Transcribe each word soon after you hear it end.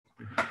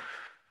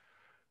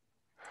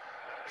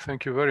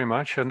thank you very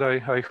much. And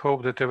I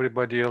hope that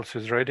everybody else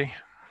is ready.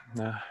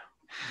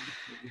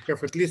 We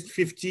have at least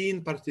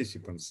 15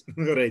 participants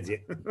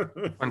ready.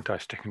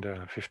 Fantastic,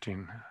 the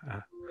 15.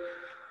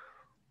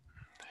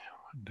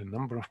 The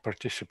number of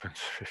participants,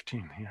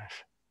 15, yes.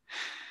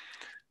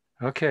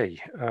 Okay.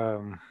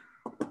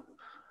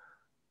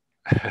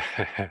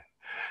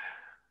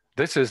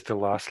 This is the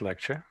last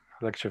lecture,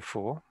 lecture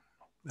 4.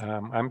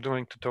 I'm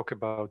going to talk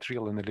about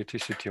real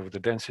analyticity of the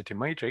density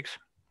matrix.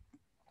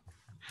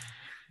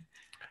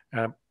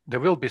 There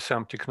will be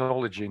some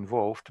technology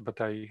involved,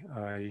 but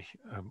I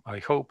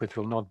hope it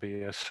will not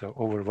be as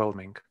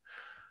overwhelming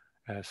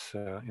as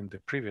in the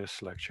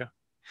previous lecture.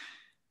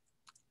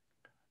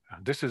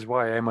 This is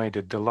why I made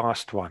it the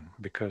last one,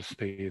 because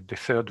the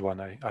third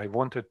one, I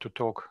wanted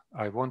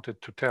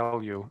to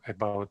tell you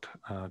about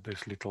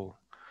these little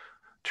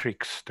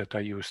tricks that I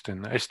used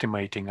in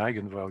estimating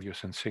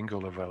eigenvalues and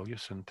singular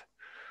values. And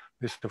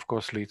this, of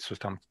course, leads to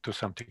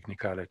some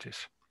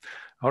technicalities.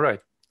 All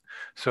right,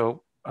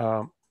 so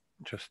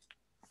just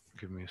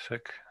give me a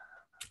sec.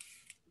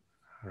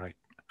 Right.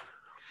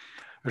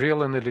 Real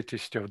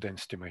analyticity of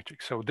density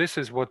matrix. So this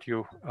is what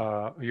you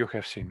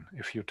have seen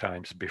a few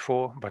times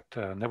before, but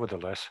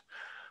nevertheless,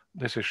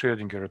 this is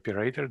Schrödinger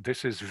operator.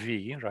 This is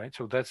V, right?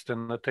 So that's the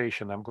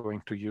notation I'm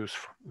going to use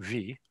for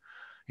V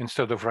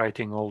instead of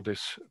writing all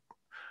this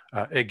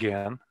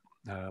again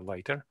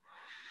later.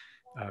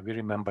 We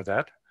remember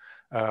that.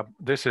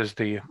 This is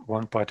the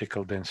one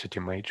particle density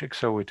matrix.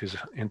 So it is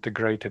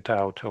integrated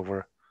out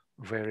over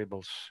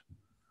variables,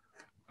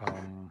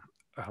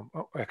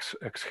 x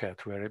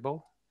hat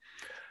variable.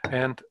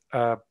 And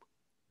on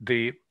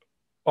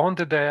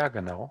the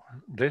diagonal,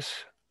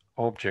 this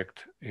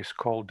object is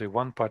called the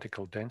one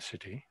particle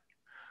density.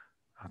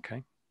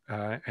 Okay,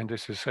 and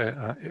this is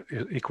an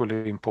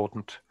equally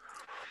important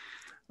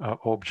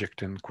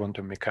object in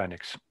quantum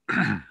mechanics.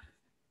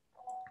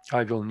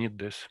 I will need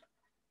this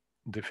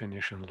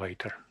definition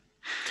later.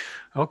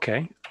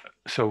 Okay,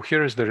 so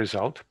here is the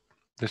result.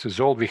 This is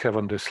all we have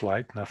on this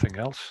slide, nothing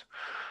else.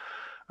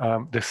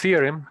 The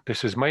theorem,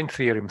 this is main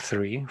theorem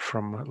 3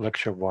 from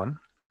lecture 1.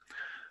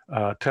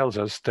 Tells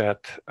us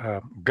that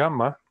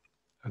gamma,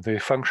 the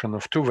function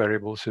of two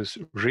variables, is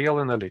real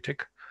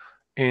analytic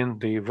in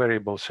the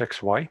variables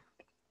x, y.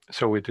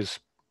 So it is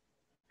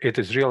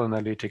real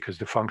analytic as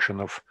the function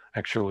of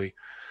actually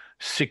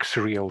 6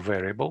 real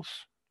variables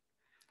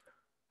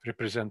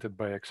represented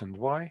by x and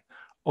y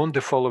on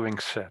the following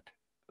set.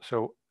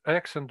 So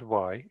x and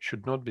y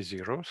should not be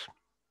zeros.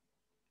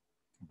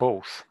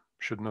 Both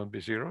should not be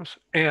zeros,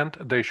 and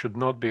they should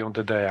not be on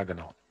the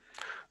diagonal.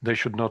 They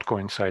should not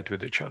coincide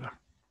with each other.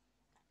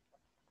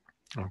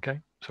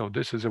 Okay, so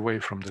this is away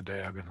from the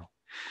diagonal.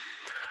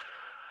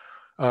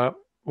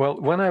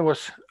 Well, when I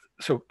was,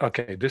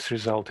 okay, this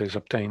result is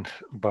obtained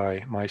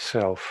by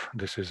myself.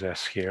 This is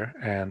S here,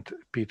 and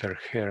Peter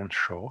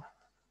Herenshaw.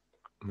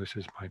 This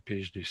is my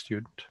PhD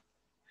student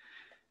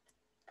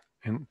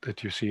at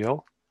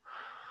UCL.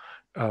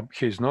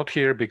 He's not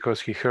here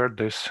because he heard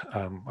this,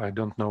 I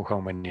don't know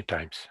how many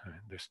times,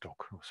 this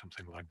talk or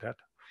something like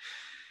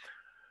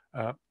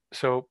that.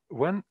 So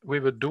when we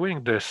were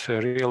doing this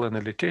real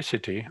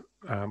analyticity,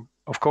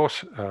 of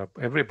course,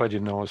 everybody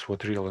knows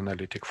what real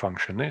analytic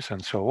function is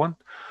and so on,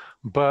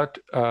 but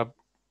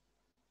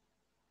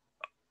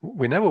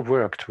we never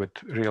worked with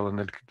real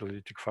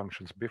analytic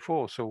functions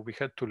before, so we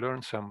had to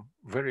learn some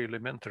very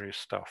elementary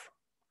stuff.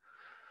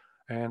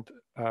 And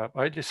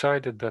I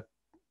decided that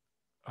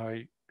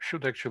I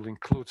should actually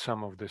include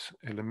some of this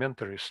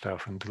elementary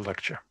stuff in the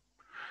lecture.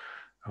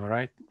 All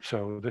right,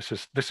 so this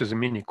is a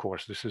mini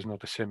course. This is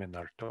not a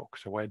seminar talk,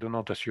 so I do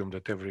not assume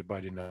that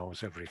everybody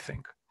knows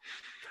everything.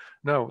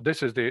 No,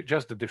 this is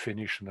just the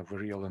definition of a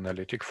real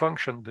analytic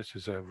function. This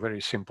is a very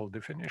simple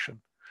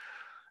definition.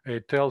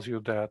 It tells you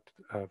that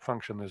a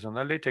function is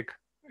analytic,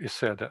 is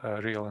said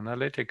real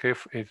analytic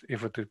if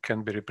it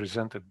can be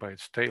represented by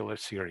its Taylor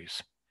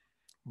series,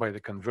 by the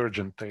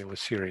convergent Taylor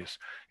series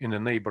in the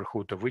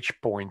neighborhood of each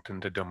point in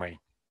the domain.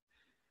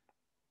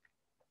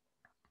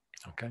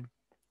 Okay.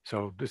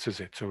 So this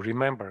is it. So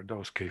remember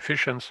those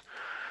coefficients.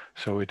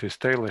 So it is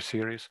Taylor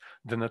series.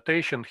 The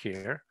notation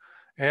here,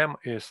 M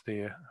is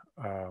the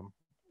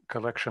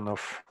collection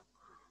of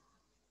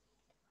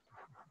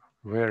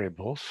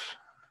variables.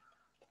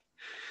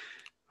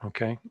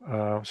 Okay,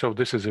 so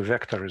this is a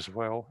vector as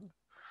well.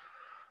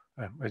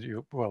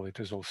 Well, it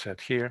is all set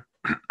here.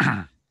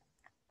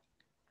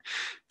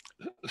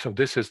 So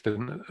this is the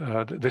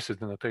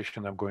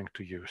notation I'm going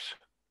to use.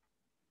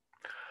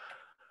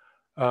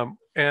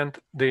 And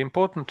the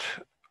important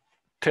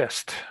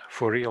test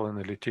for real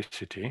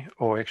analyticity,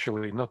 or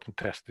actually not a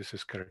test, this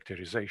is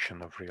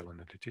characterization of real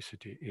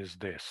analyticity, is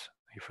this,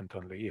 if and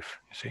only if,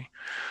 you see,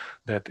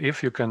 that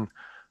if you can,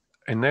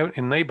 in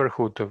a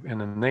neighborhood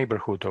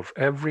of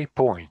every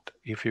point,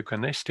 if you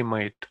can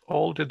estimate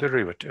all the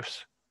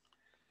derivatives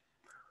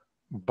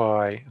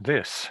by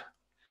this,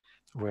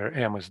 where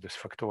M is this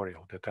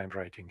factorial that I'm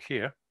writing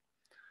here,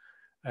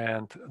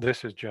 and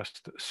this is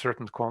just a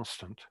certain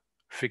constant,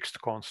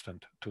 fixed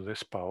constant to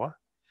this power,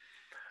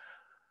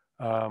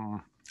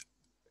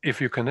 if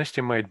you can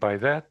estimate by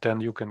that, then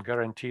you can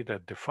guarantee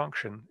that the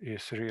function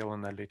is real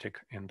analytic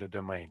in the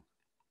domain.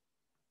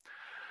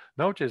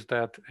 Notice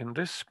that in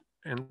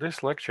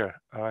this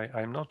lecture,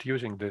 I'm not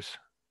using this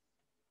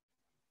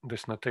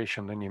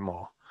notation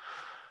anymore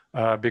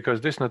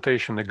because this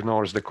notation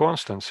ignores the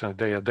constants.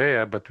 They are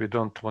there, but we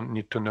don't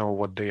need to know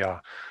what they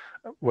are.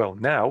 Well,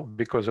 now,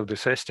 because of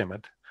this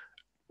estimate,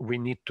 we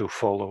need to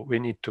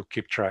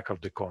keep track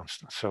of the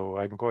constants. So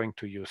I'm going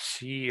to use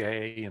C,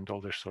 A, and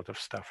all this sort of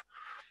stuff.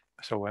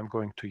 So I'm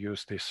going to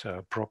use this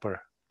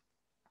proper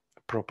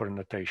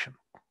notation,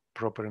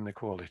 proper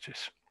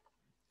inequalities.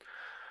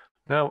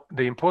 Now,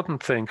 the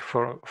important thing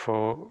for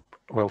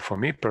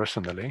me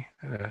personally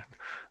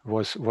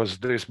was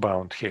this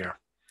bound here,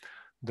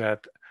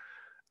 that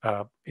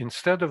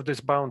instead of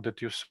this bound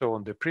that you saw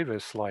on the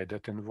previous slide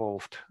that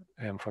involved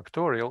m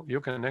factorial,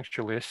 you can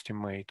actually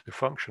estimate the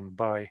function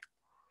by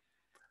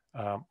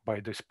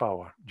this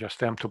power,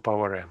 just m to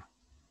power n.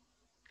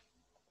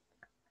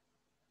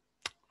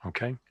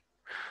 Okay,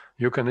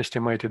 you can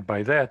estimate it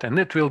by that, and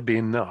it will be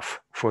enough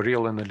for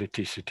real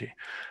analyticity.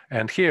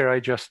 And here I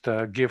just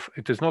give,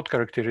 it is not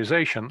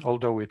characterization,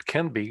 although it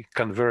can be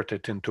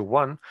converted into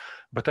one,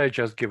 but I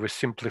just give a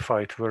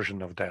simplified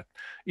version of that.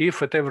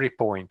 If at every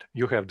point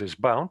you have this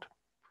bound,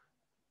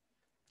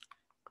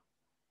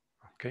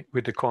 okay,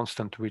 with the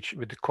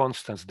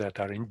constants that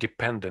are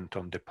independent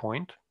on the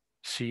point,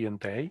 C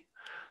and A,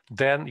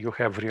 then you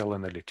have real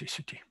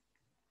analyticity.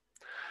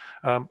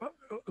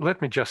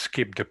 Let me just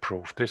skip the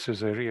proof. This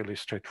is a really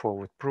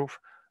straightforward proof.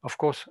 Of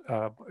course,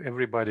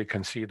 everybody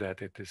can see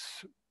that it is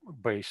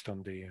based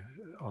on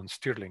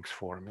Stirling's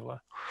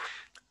formula.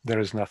 There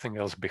is nothing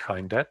else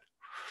behind that.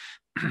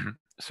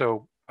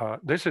 So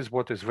this is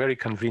what is very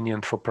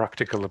convenient for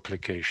practical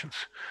applications.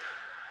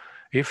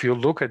 If you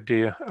look at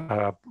the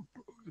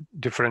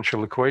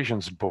differential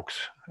equations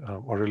books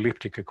or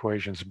elliptic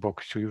equations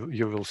books,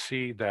 you will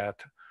see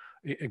that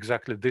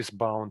exactly this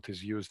bound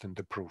is used in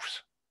the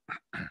proofs.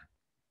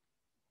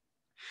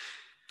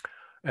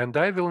 And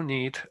I will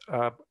need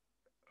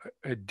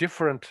a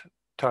different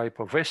type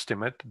of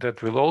estimate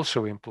that will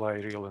also imply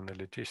real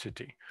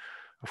analyticity.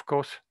 Of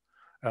course,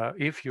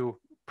 if you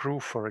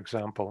prove, for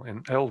example,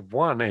 an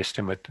L1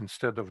 estimate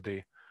instead of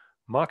the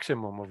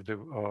maximum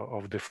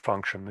of the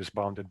function is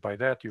bounded by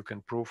that, you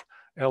can prove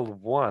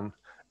L1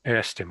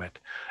 estimate,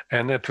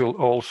 and it will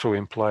also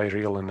imply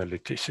real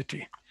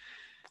analyticity,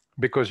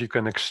 because you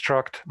can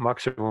extract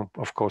maximum,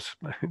 of course,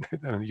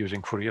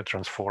 using Fourier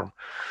transform,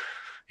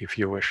 if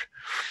you wish.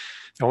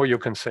 Or you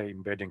can say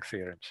embedding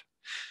theorems.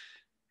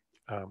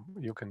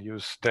 You can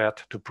use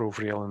that to prove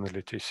real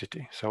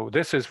analyticity. So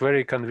this is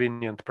very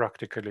convenient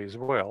practically as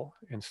well.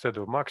 Instead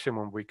of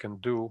maximum, we can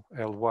do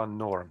L1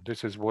 norm.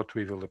 This is what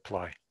we will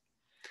apply.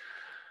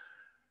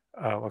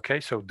 Okay,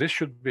 so this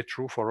should be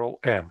true for all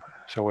m.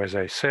 So as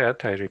I said,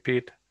 I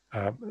repeat,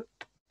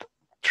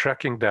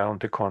 tracking down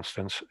the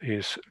constants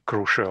is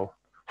crucial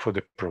for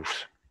the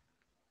proofs.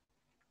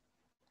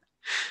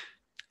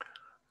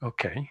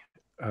 Okay,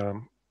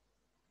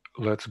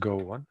 let's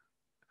go on.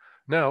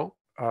 Now,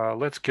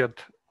 let's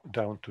get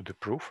down to the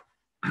proof.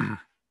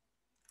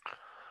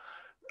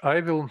 I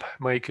will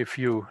make a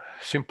few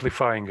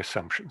simplifying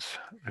assumptions.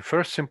 The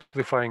first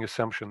simplifying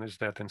assumption is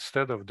that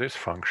instead of this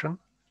function,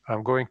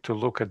 I'm going to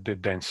look at the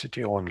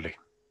density only.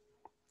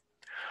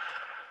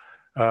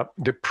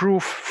 The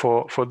proof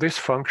for this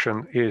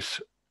function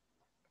is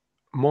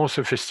more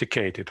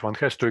sophisticated. One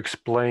has to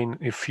explain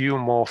a few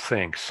more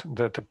things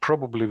that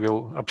probably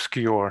will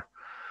obscure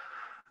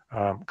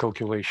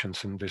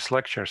calculations in this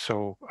lecture.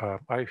 So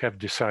I have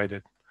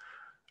decided,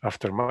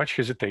 after much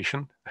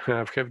hesitation,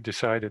 I have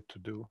decided to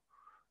do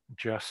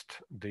just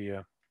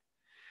the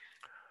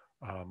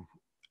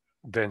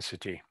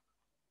density,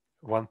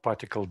 one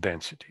particle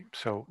density.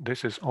 So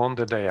this is on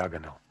the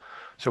diagonal.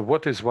 So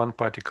what is one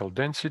particle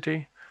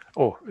density?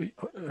 Oh,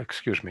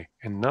 excuse me,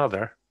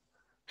 another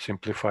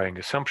simplifying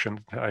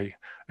assumption.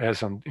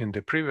 As in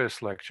the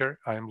previous lecture,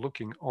 I'm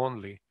looking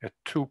only at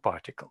two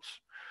particles.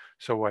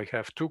 So I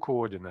have two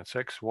coordinates,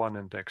 x1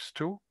 and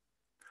x2.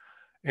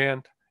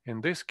 And in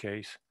this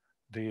case,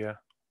 the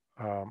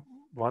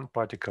one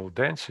particle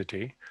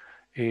density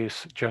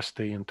is just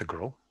the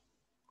integral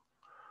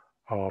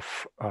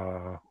of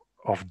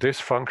this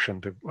function,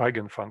 the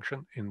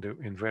eigenfunction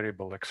in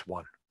variable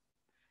x1.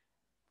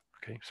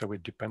 Okay, so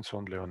it depends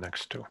only on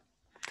x2.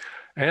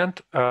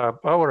 And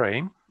our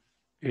aim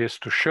is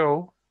to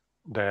show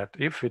that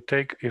if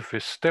we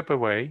step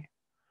away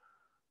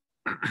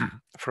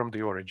from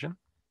the origin,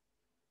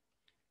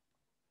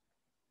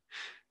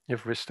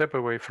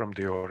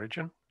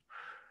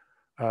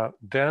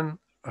 then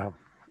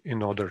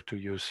in order to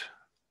use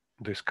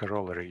this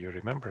corollary, you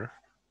remember,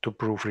 to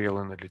prove real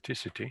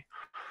analyticity,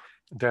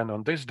 then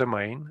on this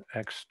domain,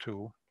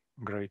 x2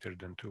 greater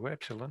than 2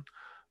 epsilon,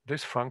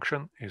 this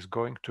function is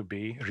going to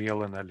be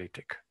real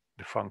analytic,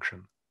 the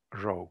function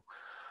rho.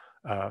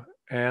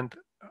 And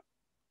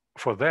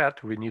for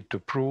that, we need to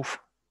prove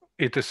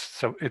it is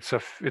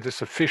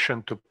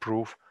sufficient to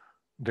prove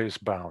this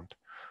bound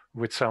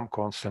with some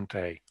constant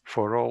a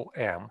for all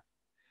m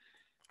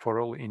for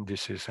all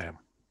indices m.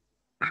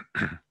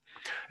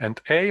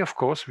 And a, of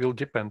course, will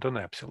depend on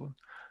epsilon.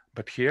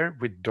 But here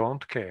we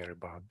don't care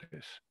about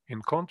this.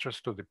 In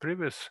contrast to the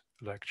previous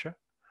lecture,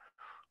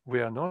 we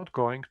are not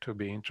going to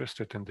be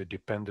interested in the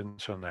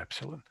dependence on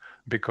epsilon,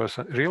 because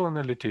real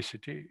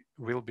analyticity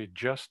will be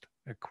just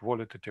a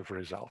qualitative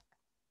result,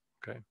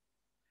 okay,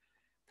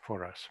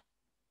 for us.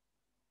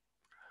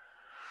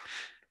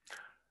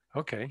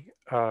 Okay,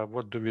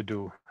 what do we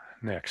do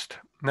next?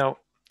 Now,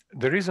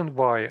 the reason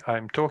why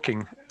I'm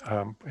talking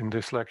in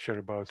this lecture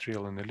about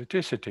real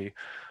analyticity,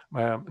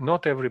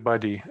 not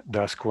everybody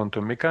does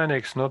quantum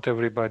mechanics, not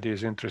everybody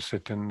is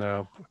interested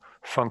in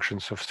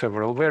functions of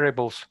several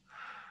variables.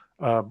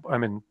 I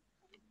mean,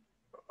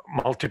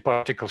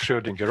 multi-particle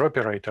Schrödinger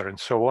operator and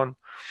so on.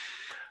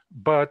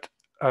 But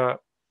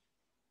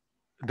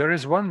there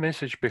is one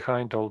message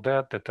behind all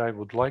that that I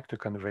would like to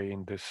convey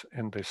in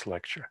this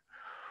lecture.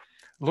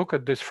 Look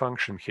at this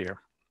function here.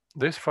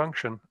 This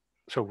function,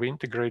 so we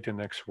integrate in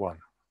x1,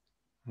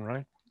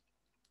 right?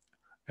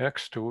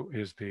 x2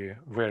 is the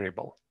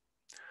variable.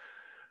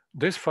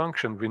 This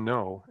function we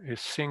know is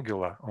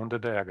singular on the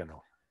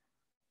diagonal.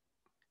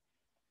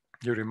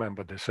 You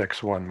remember this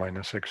x1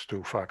 minus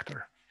x2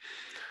 factor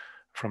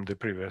from the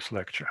previous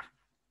lecture.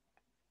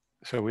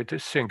 So it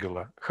is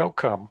singular. How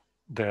come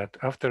that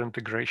after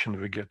integration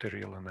we get a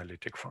real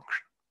analytic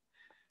function?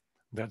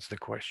 That's the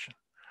question.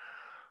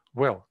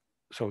 Well,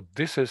 so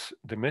this is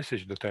the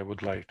message that I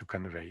would like to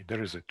convey.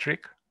 There is a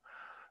trick.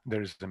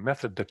 There is a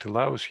method that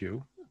allows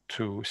you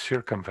to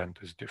circumvent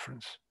this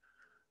difference,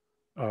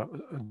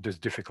 this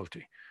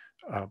difficulty,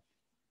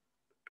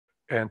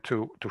 and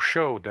to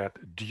show that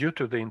due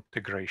to the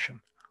integration,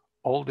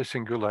 all the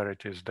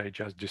singularities, they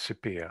just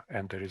disappear,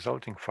 and the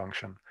resulting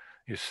function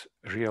is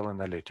real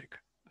analytic.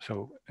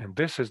 So, and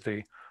this is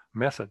the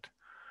method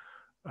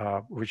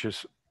which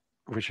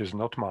is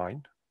not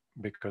mine,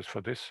 because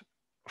for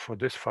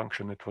this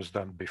function it was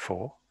done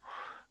before.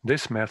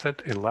 This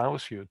method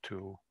allows you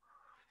to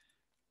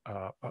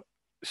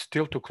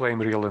still to claim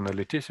real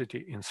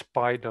analyticity in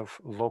spite of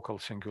local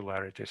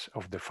singularities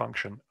of the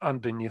function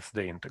underneath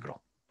the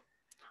integral.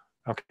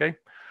 Okay,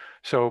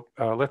 so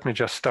let me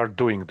just start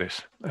doing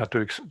this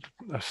to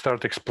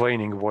start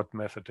explaining what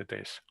method it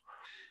is.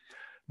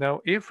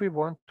 Now, if we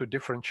want to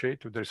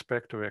differentiate with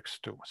respect to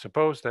x2,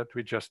 suppose that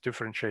we just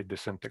differentiate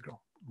this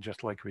integral,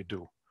 just like we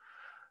do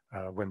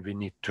when we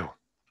need to.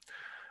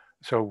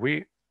 So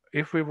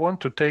if we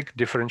want to take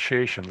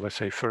differentiation, let's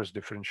say first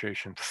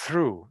differentiation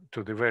through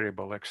to the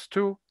variable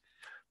x2,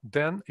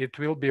 then it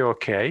will be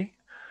okay,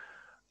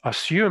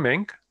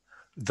 assuming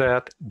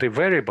that the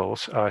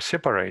variables are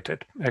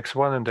separated,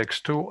 x1 and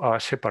x2 are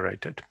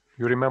separated.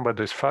 You remember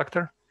this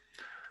factor?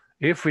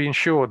 If we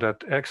ensure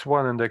that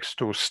x1 and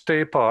x2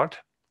 stay apart,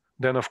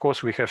 then of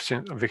course we have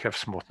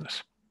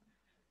smoothness.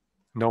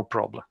 No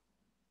problem.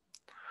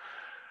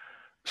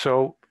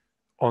 So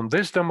on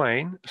this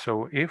domain,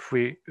 so if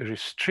we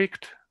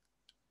restrict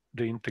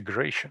the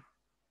integration,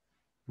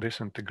 this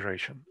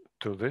integration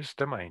to this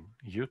domain,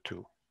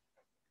 U2,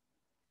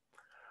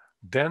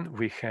 then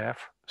we have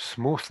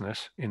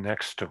smoothness in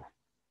x2.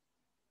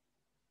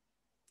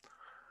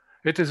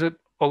 It is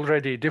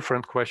already a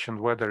different question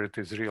whether it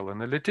is real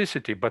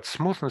analyticity, but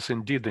smoothness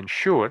indeed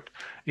ensured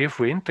if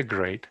we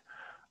integrate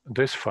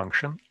this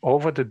function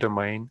over the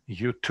domain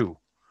U2,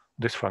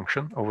 this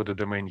function over the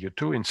domain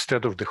U2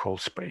 instead of the whole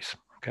space,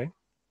 okay?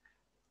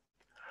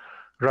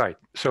 Right,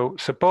 so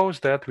suppose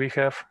that we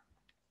have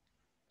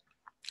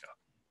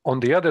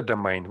on the other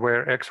domain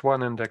where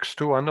x1 and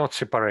x2 are not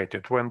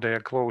separated when they are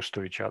close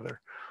to each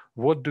other.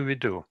 What do?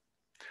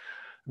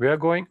 We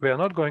are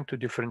not going to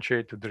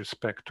differentiate with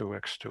respect to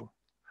x2.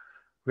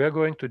 We are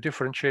going to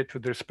differentiate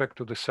with respect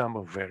to the sum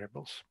of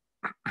variables,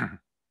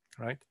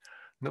 right?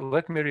 Now,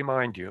 let me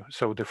remind you,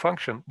 so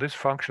this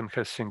function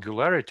has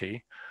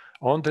singularity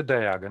on the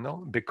diagonal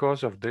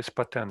because of this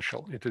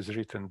potential. It is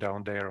written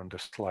down there on the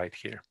slide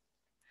here.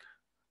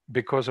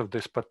 Because of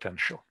this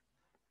potential,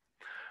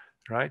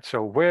 right?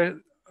 So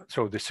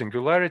the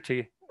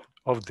singularity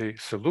of the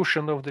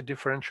solution of the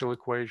differential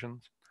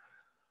equations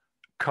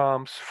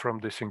comes from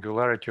the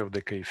singularity of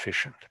the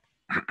coefficient.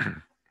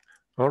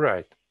 All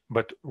right,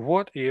 but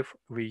what if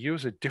we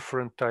use a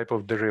different type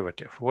of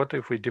derivative? What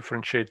if we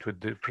differentiate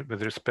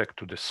with respect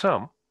to the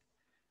sum,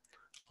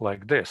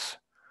 like this,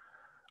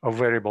 of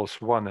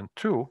variables 1 and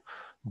 2,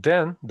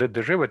 then the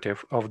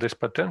derivative of this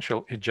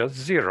potential is just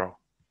 0.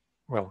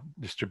 Well,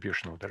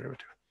 distributional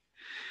derivative.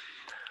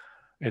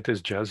 It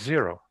is just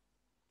 0,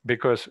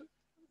 because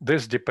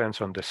this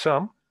depends on the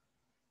sum,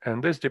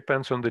 and this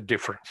depends on the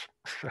difference.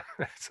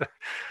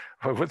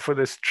 But for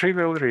this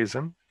trivial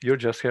reason, you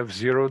just have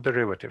 0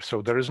 derivative.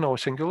 So there is no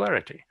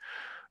singularity.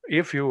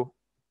 If you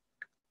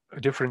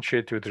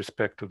differentiate with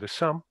respect to the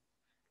sum,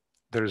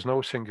 there is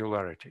no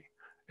singularity.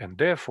 And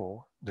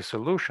therefore, the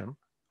solution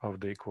of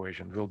the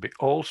equation will be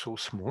also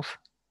smooth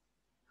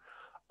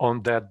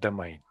on that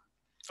domain,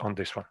 on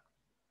this one.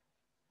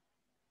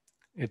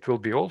 It will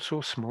be also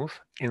smooth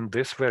in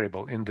this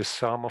variable, in the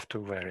sum of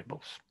two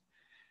variables.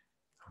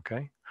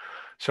 Okay?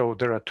 So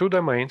there are two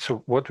domains.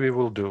 So what we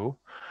will do,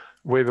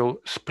 we will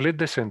split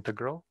this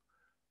integral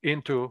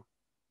into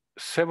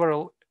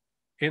several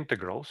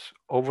integrals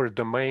over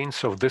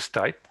domains of this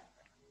type.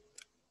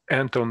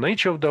 And on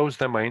each of those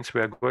domains,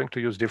 we are going to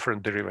use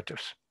different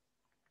derivatives.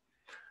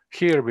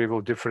 Here we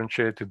will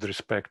differentiate with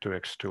respect to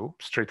x2,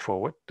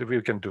 straightforward,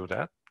 we can do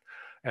that.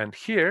 And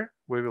here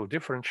we will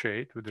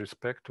differentiate with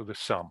respect to the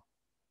sum.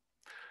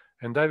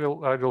 And I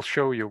will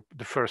show you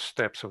the first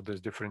steps of this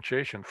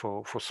differentiation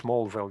for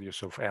small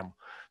values of m.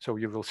 So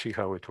you will see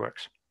how it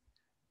works.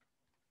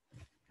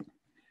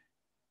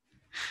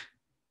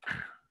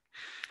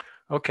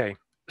 Okay,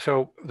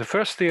 so the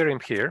first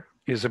theorem here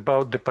is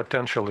about the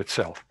potential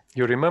itself.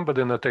 You remember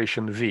the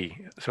notation V.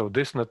 So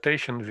this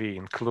notation V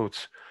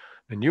includes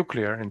the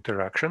nuclear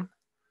interaction.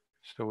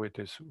 So it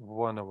is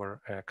 1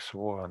 over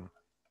x1,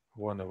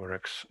 1 over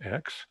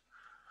xx,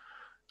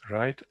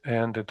 right?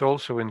 And it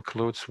also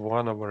includes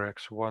 1 over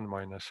x1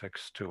 minus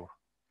x2,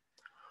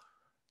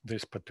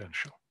 this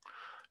potential.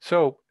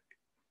 So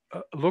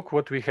look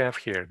what we have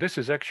here. This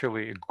is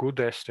actually a good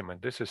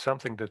estimate. This is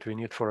something that we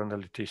need for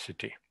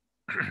analyticity.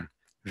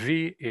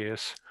 V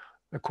is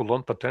a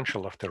Coulomb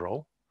potential after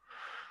all,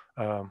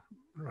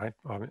 right?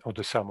 Or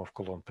the sum of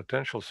Coulomb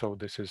potential. So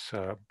this is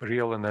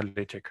real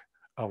analytic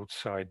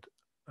outside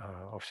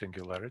of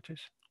singularities.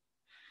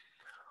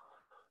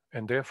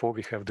 And therefore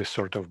we have this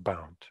sort of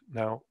bound.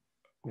 Now,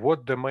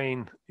 what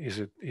domain is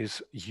it?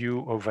 Is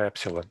U of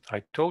epsilon?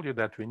 I told you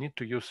that we need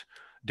to use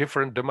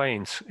different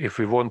domains if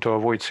we want to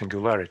avoid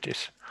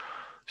singularities.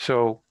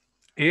 So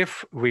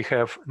if we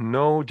have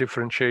no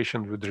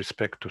differentiation with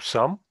respect to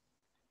sum,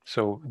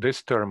 so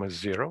this term is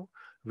 0,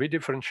 we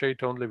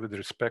differentiate only with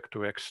respect to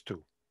x2.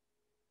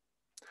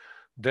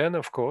 Then,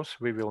 of course,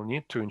 we will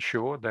need to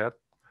ensure that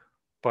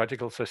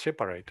particles are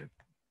separated,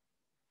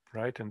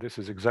 right? And this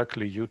is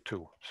exactly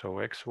U2. So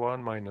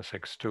x1 minus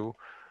x2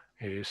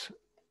 is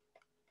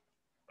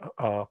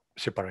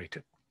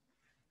separated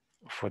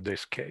for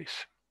this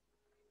case.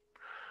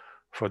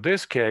 For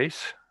this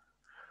case,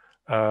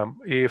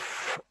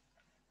 if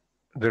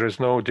there is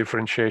no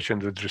differentiation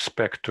with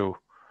respect to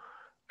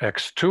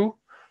x2,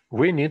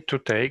 we need to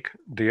take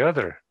the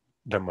other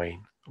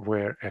domain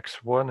where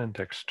x1 and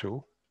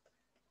x2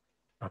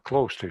 are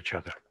close to each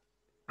other.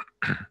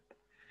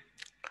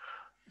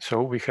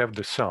 So we have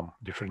the sum,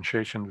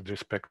 differentiation with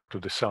respect to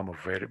the sum of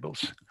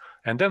variables.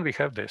 And then we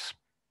have this.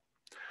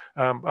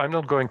 I'm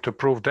not going to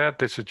prove that.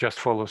 This just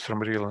follows from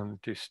real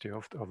analyticity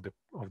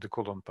of the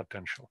Coulomb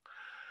potential.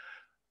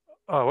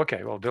 Oh,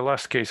 okay. Well, the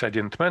last case I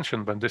didn't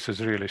mention, but this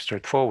is really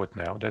straightforward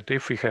now, that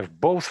if we have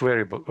both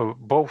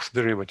both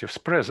derivatives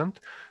present,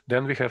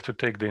 then we have to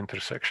take the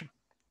intersection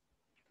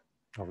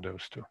of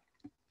those two.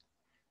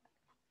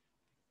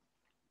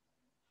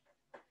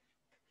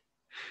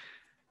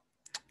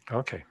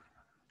 Okay.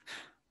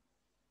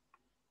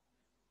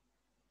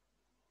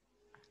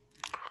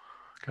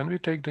 Can we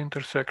take the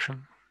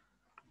intersection?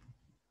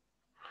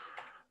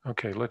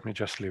 Okay, let me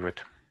just leave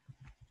it.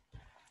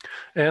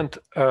 And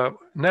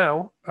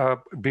now,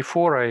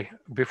 before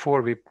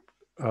we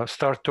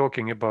start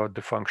talking about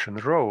the function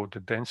rho, the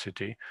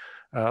density,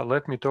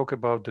 let me talk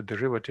about the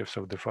derivatives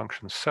of the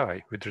function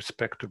psi with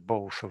respect to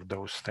both of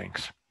those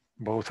things,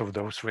 both of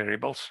those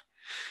variables.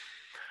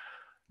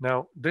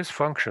 Now, this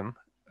function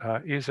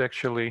is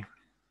actually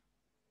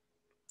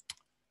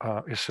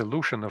a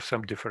solution of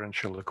some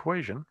differential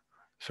equation.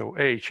 So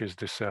H is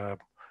this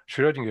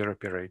Schrödinger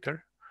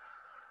operator.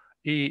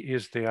 E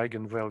is the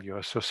eigenvalue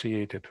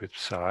associated with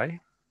psi.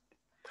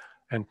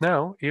 And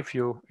now, if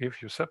you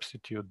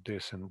substitute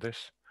this in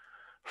this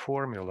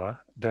formula,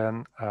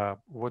 then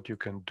what you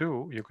can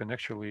do, you can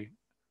actually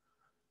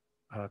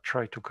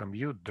try to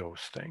commute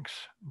those things.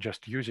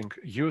 Just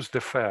use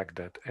the fact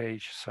that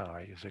H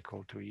psi is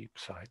equal to E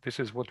psi. This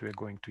is what we're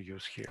going to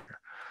use here.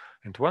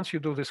 And once you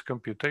do this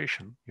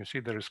computation, you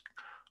see there is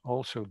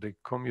also the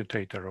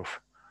commutator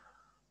of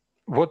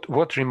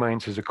what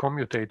remains is a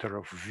commutator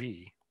of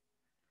V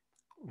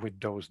with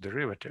those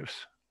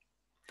derivatives.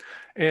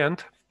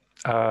 And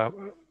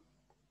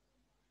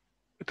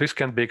this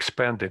can be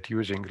expanded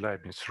using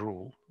Leibniz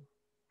rule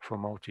for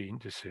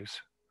multi-indices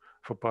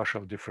for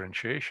partial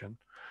differentiation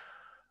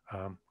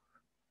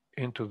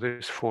into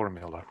this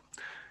formula.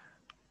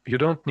 You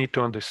don't need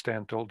to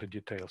understand all the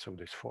details of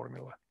this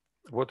formula.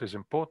 What is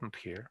important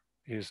here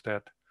is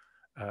that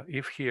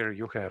if here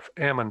you have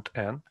m and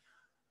n,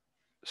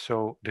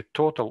 so the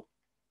total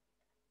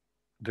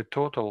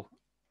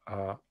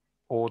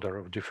order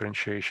of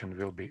differentiation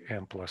will be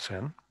m plus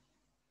n.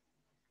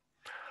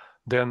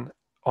 Then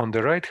on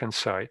the right-hand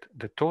side,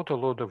 the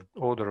total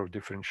order of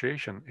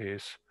differentiation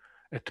is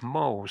at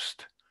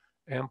most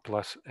m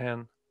plus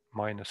n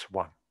minus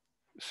 1.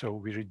 So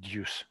we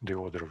reduce the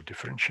order of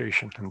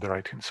differentiation on the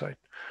right-hand side.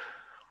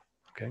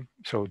 Okay,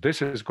 so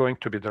this is going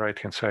to be the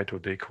right-hand side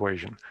of the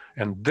equation.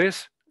 And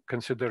this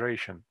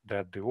consideration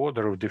that the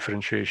order of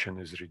differentiation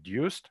is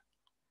reduced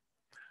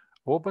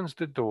opens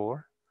the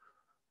door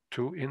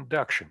to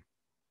induction,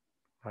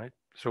 right?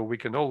 So we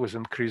can always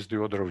increase the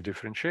order of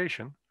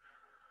differentiation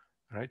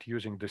right?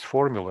 Using this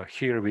formula,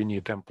 here we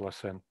need m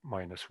plus n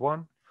minus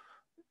 1.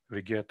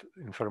 We get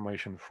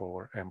information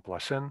for m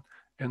plus n,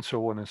 and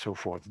so on and so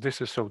forth.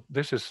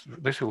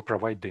 This will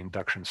provide the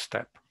induction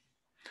step.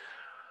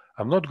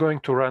 I'm not going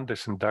to run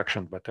this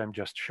induction, but I'm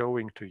just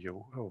showing to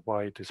you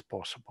why it is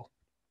possible.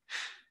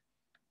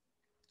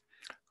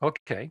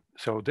 Okay,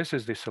 so this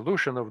is the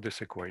solution of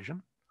this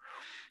equation.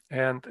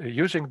 And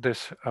using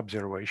this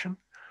observation,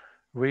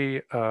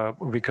 we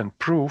can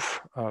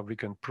prove,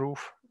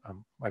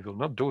 I will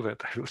not do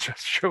that, I will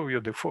just show you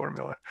the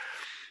formula,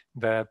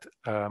 that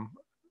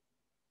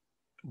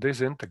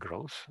these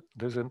integrals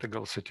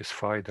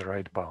satisfy the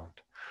right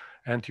bound.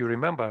 And you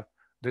remember,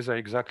 these are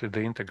exactly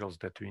the integrals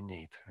that we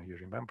need. You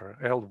remember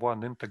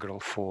L1 integral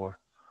for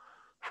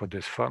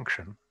this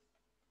function,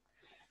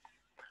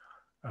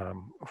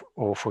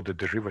 or for the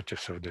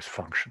derivatives of this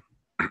function.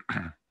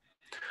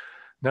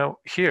 Now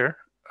here,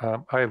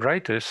 I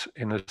write this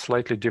in a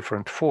slightly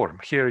different form.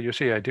 Here you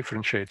see I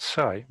differentiate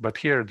psi, but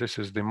here this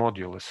is the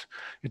modulus.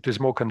 It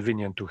is more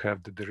convenient to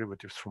have the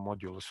derivatives for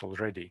modulus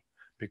already,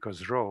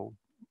 because rho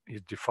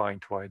is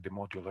defined by the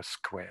modulus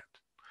squared,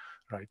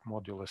 right?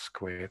 Modulus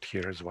squared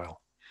here as well.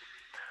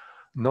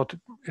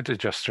 It is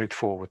just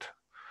straightforward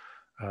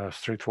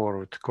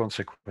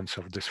consequence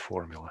of this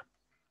formula.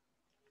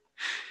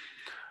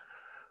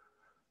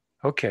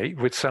 Okay,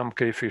 with some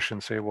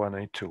coefficients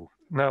A1, A2.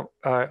 Now,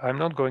 I'm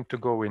not going to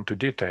go into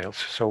details.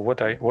 So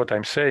what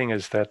I'm saying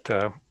is that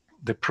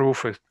the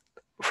proof is,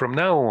 from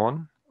now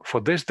on,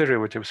 for these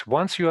derivatives,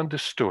 once you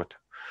understood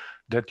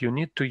that you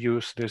need to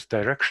use these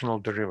directional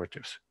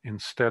derivatives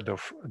instead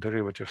of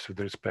derivatives with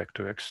respect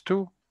to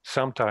x2,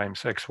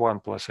 sometimes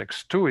x1 plus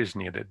x2 is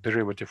needed,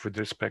 derivative with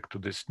respect to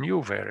this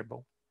new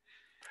variable.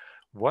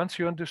 Once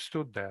you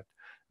understood that,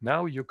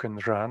 now you can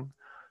run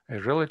a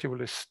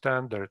relatively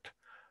standard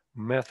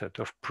method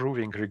of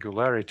proving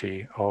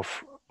regularity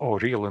of or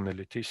real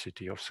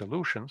analyticity of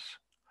solutions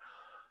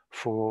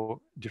for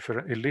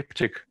different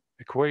elliptic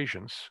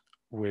equations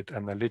with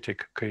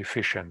analytic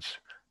coefficients.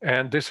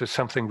 And this is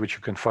something which you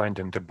can find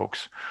in the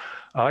books.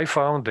 I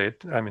found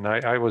it, I mean,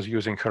 I was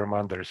using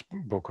Hermander's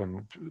book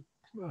on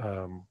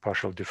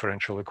partial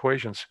differential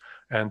equations,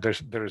 and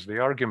there is the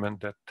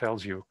argument that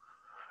tells you,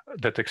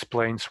 that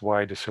explains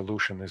why the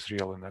solution is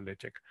real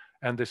analytic.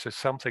 And this is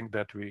something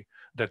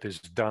that is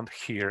done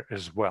here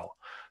as well.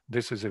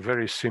 This is a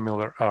very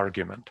similar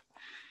argument.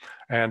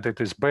 And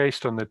it is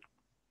based on it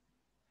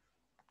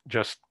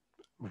just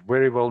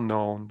very well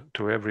known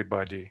to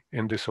everybody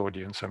in this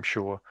audience, I'm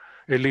sure,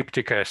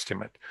 elliptic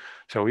estimate.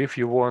 So if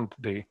you want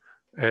the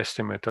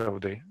estimate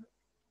of the,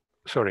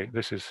 sorry,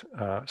 this is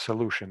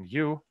solution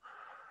U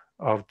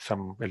of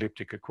some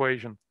elliptic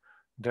equation,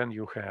 then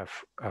you have,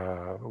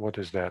 what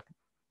is that?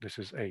 This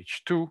is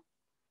H2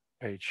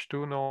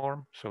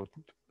 norm, so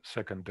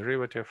second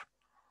derivative.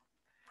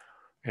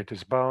 It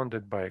is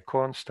bounded by a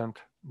constant.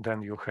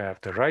 Then you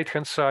have the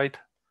right-hand side,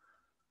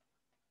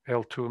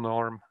 L2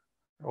 norm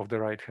of the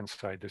right-hand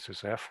side, this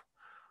is F,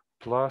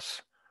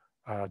 plus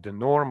the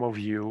norm of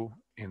U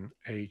in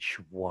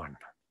H1,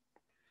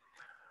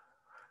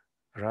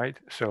 right?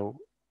 So,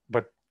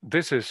 but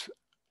this is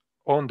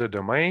on the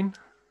domain,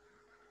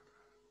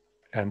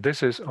 and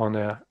this is on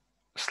a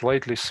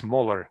slightly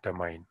smaller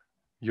domain.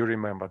 You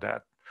remember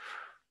that.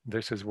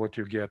 This is what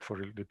you get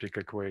for elliptic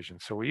equation.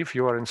 So if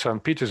you are in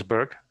St.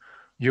 Petersburg,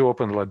 you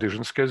open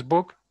Ladyshinsky's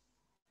book.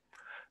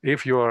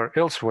 If you are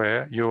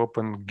elsewhere, you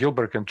open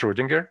Gilbert and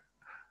Schrödinger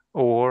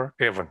or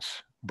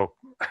Evans' book.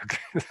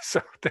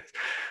 So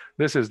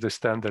this is the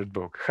standard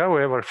book.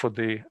 However, for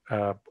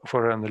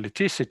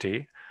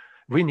analyticity,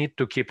 we need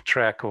to keep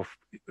track of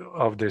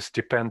this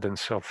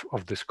dependence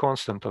of this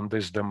constant on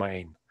this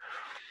domain.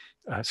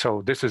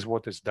 So this is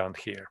what is done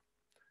here.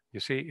 You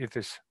see, it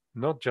is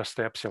not just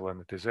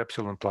epsilon, it is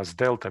epsilon plus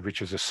delta,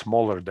 which is a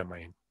smaller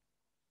domain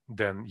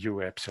than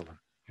U epsilon,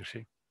 you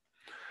see.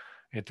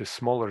 It is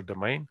smaller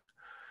domain,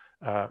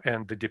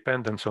 and the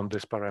dependence on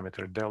this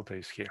parameter delta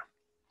is here.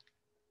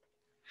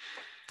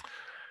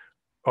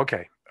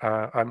 Okay,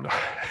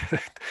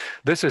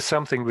 this is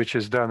something which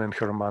is done in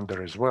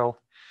Hermander as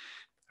well,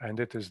 and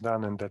it is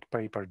done in that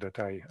paper that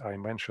I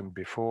mentioned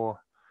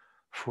before,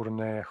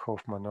 Fournet,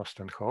 Hoffman,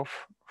 Ostenhoff,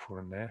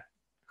 Fournet,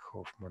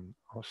 Hoffman,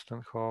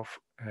 Ostenhoff,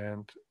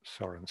 and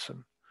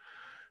Sorensen.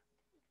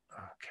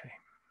 Okay,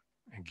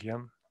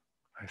 again,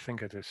 I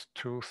think it is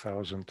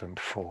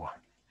 2004.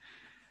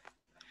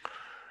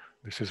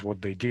 This is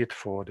what they did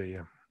for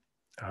the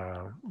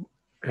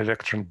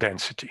electron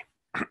density.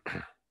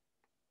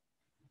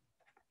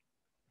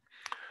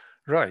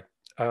 Right,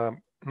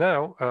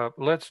 now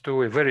let's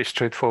do a very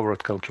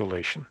straightforward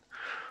calculation.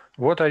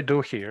 What I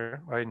do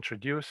here, I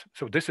introduce,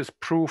 so this is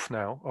proof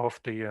now of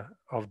the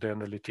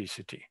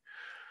analyticity.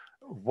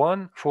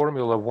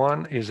 Formula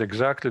one is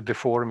exactly the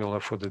formula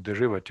for the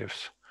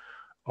derivatives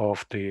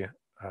of the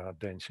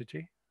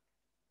density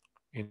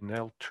in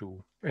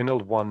L2, in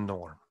L1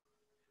 norm,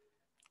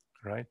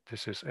 right?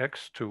 This is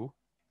x2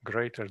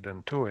 greater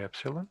than 2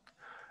 epsilon.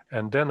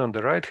 And then on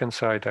the right-hand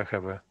side, I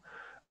have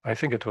I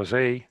think it was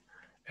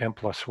m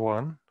plus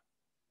 1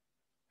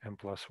 m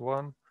plus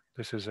 1.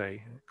 This is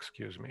a,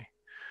 excuse me.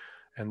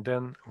 And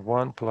then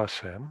 1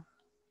 plus m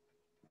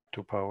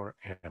to power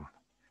m.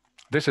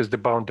 This is the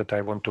bound that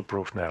I want to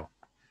prove now.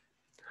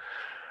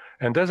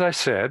 And as I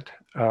said,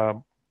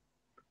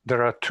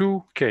 there are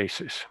two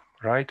cases,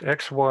 right?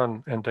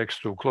 x1 and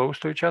x2 close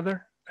to each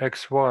other,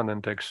 x1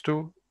 and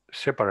x2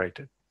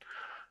 separated.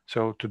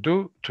 So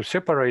to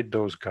separate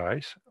those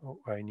guys,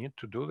 I need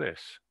to do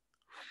this.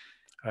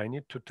 I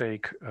need to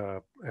take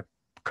a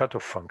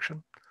cutoff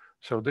function.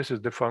 So this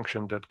is the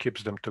function that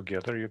keeps them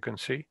together. You can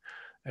see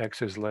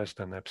x is less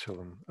than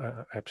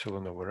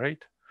epsilon over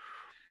 8.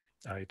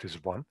 It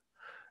is 1.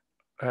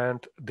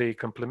 And the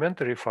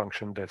complementary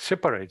function that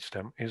separates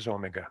them is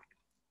omega.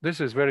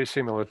 This is very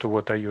similar to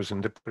what I used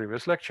in the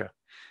previous lecture.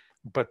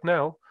 But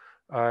now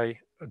I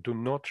do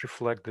not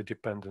reflect the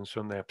dependence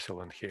on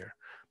epsilon here,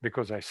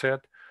 because I said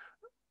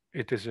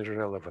it is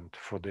irrelevant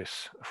for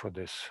this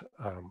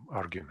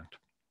argument.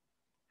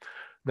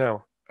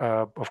 Now,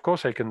 of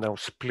course, I can now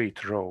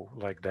split rho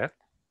like that.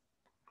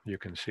 You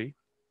can see.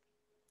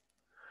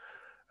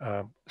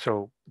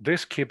 So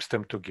this keeps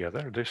them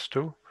together, these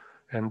two,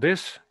 and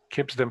this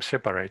keeps them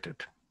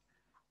separated.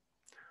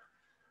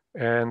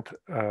 And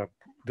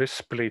this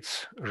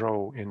splits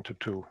rho into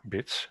 2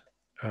 bits,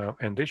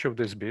 and each of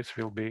these bits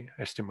will be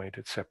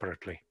estimated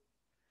separately.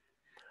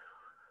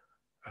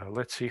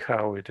 Let's see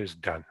how it is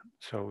done.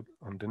 So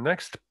on the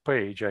next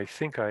page, I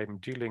think I'm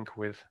dealing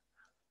with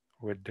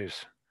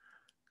this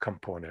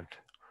component.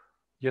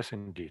 Yes,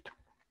 indeed.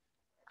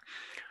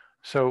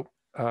 So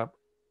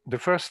the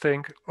first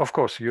thing, of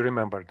course, you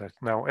remember that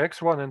now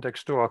x1 and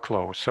x2 are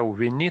close. So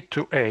we need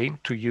to aim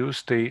to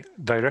use the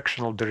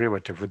directional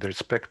derivative with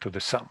respect to the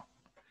sum.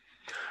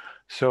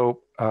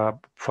 So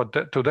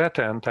to that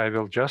end, I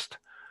will just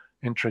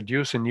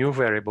introduce a new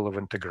variable of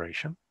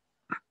integration.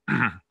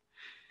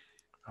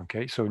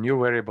 Okay, so new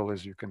variable,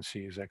 as you can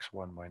see, is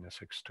x1 minus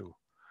x2,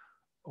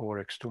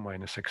 or x2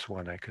 minus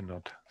x1. I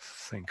cannot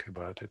think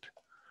about it.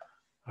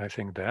 I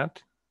think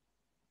that.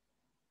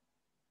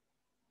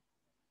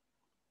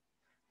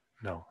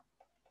 No,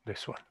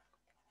 this one.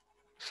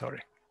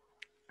 Sorry.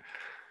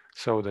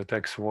 So that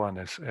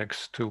x1 is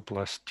x2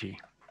 plus t.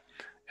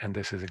 And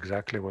this is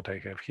exactly what I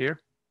have here.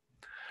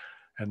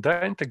 And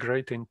I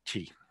integrate in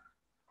t,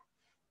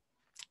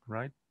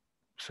 right?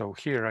 So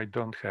here I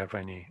don't have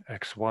any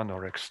x1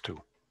 or x2.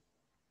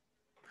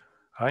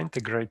 I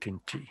integrate in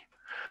t.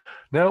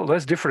 Now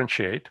let's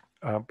differentiate.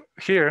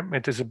 Here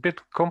it is a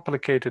bit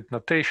complicated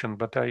notation,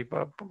 but I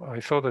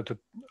thought that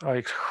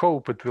I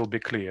hope it will be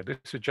clear.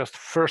 This is just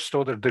first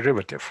order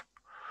derivative.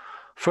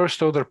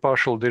 First order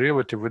partial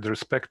derivative with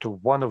respect to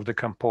one of the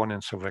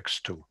components of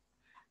x2.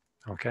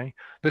 Okay,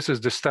 this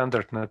is the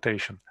standard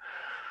notation.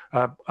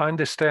 I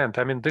understand.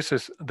 I mean, this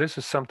is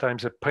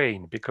sometimes a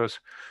pain, because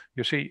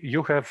you see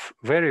you have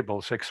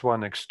variables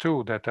x1,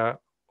 x2 that are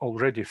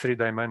already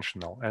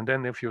 3-dimensional, and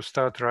then if you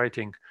start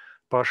writing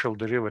partial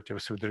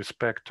derivatives with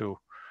respect to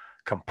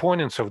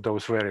components of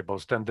those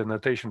variables, then the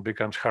notation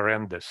becomes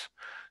horrendous.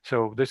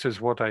 So this is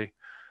what I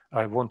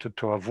wanted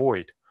to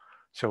avoid.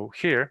 So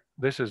here,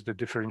 this is the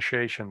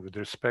differentiation with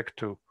respect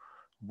to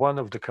one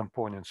of the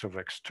components of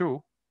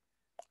x2,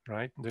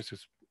 right? This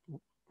is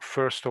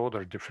first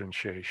order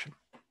differentiation.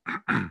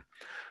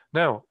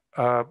 Now,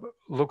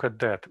 look at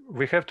that.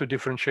 We have to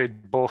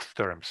differentiate both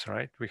terms,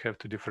 right? We have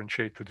to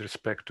differentiate with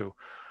respect to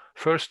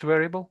first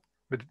variable,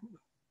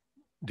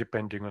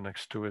 depending on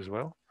x2 as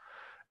well,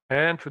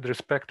 and with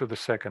respect to the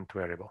second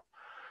variable.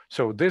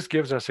 So this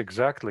gives us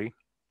exactly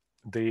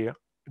the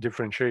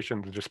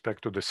differentiation with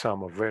respect to the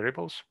sum of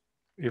variables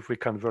if we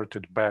convert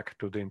it back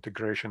to the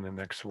integration in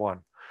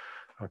x1.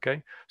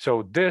 Okay,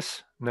 so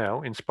this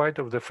now, in spite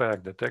of the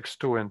fact that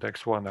x2 and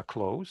x1 are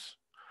close,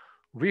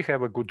 we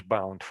have a good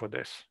bound for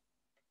this.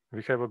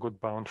 We have a good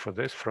bound for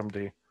this from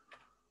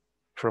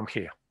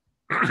here.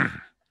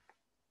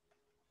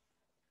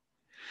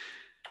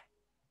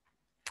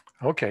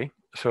 Okay,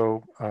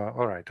 so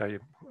all right, I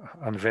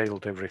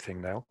unveiled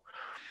everything now.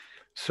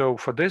 So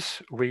for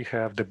this, we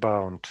have the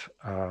bound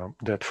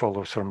that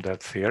follows from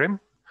that theorem.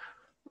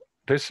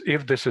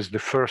 If this is the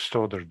first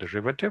order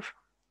derivative,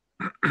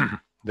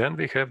 then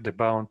we have the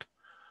bound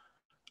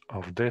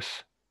of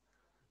this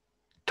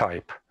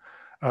type,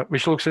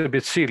 which looks a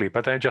bit silly,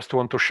 but I just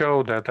want to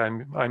show that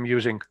I'm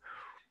using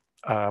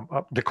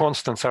the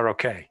constants are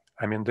okay.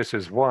 I mean, this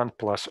is 1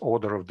 plus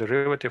order of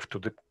derivative to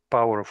the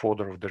power of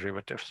order of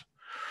derivatives.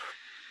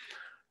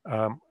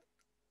 And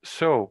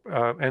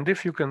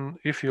if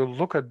you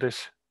look at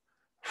this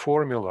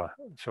formula,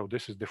 so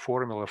this is the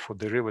formula for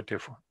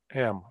derivative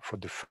m for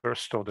the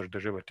first order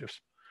derivatives.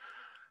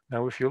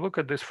 Now, if you look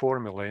at this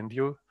formula and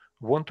you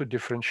want to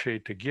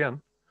differentiate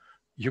again,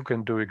 you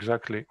can do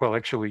exactly, well,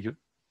 actually,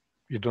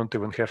 you don't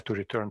even have to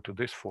return to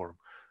this form.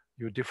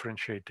 You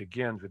differentiate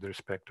again with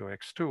respect to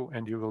x2,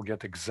 and you will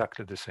get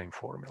exactly the same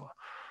formula.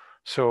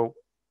 So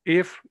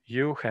if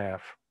you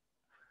have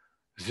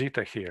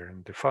zeta here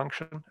in the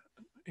function,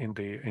 in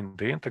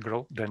the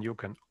integral, then you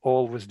can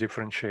always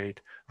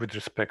differentiate with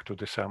respect to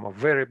the sum of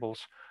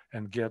variables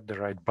and get the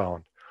right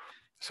bound.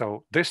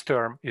 So this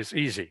term is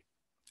easy.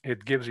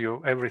 It gives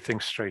you everything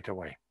straight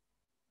away.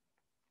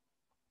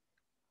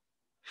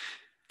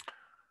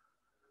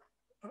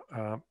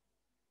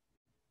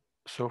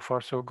 So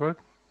far, so good.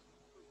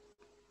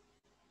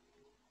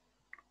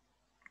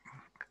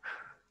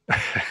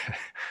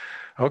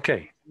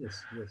 Okay.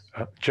 Yes, yes.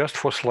 Just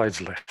 4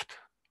 slides left.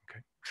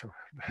 Okay, so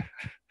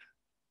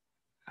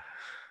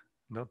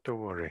not to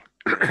worry.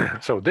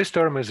 So this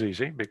term is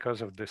easy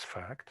because of this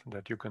fact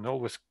that you can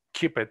always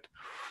keep it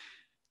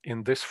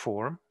in this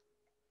form,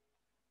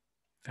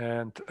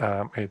 and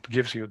it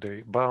gives you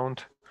the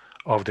bound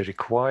of the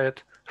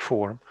required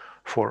form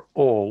for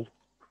all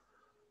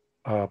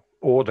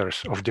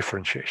orders of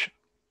differentiation.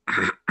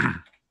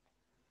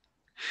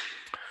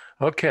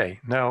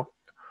 Okay, now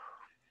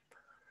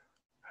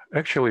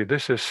actually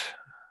this is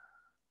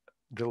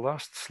the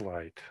last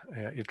slide.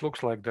 It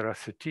looks like there are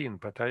 13,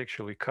 but I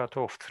actually cut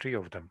off 3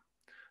 of them.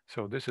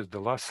 So this is the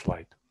last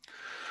slide.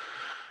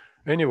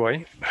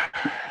 Anyway,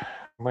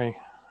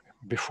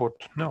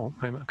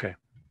 okay.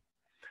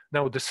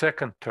 Now the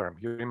second term,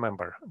 you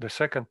remember, the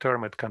second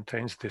term, it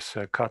contains this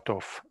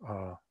cutoff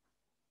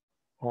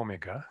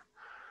omega.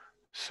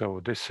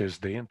 So this is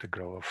the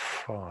integral of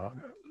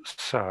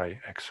psi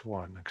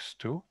x1,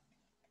 x2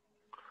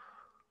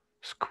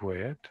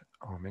 squared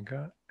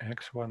omega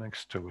x1,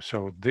 x2.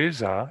 So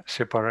these are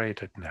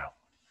separated now.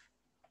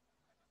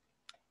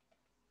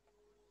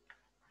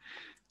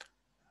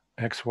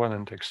 X1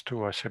 and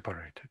x2 are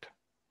separated.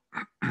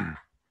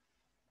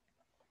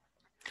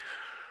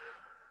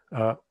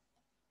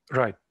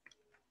 Right.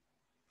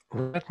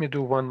 Let me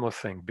do one more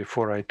thing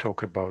before I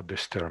talk about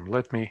this term.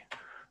 Let me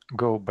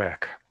go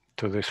back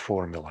to this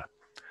formula.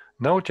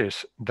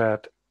 Notice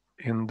that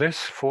in this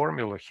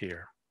formula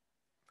here,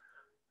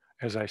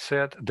 as I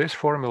said, this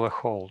formula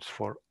holds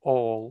for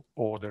all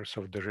orders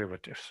of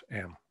derivatives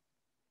m.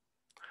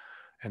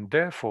 And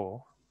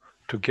therefore,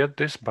 to get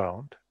this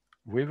bound,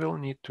 we will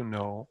need to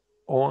know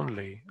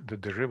only the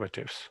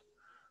derivatives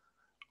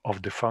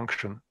of the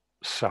function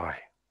psi.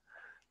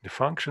 The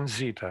function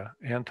zeta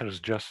enters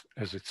just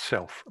as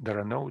itself. There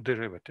are no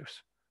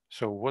derivatives.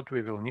 So what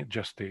we will need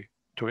just to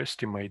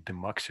estimate the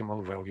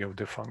maximal value of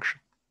the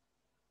function.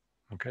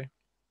 Okay?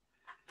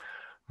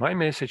 My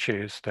message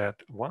is that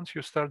once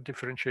you start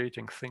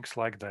differentiating things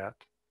like that,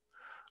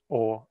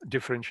 or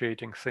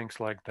differentiating things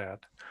like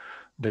that,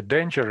 the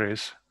danger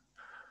is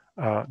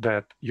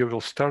that you will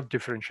start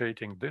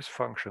differentiating this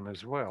function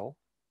as well,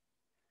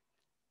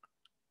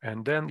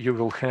 and then you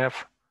will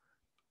have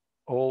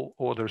all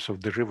orders of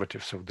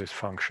derivatives of this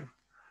function.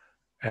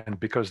 And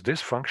because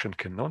this function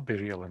cannot be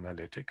real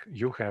analytic,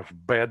 you have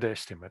bad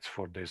estimates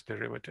for these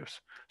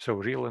derivatives. So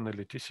real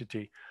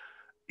analyticity,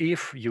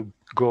 if you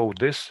go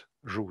this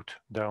route,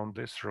 down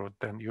this road,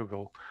 then you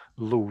will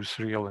lose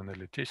real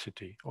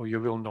analyticity, or you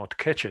will not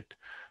catch it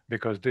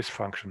because this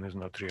function is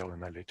not real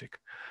analytic.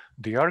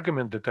 The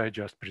argument that I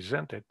just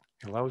presented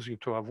allows you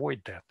to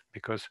avoid that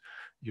because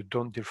you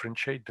don't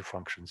differentiate the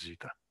function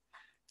zeta.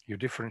 You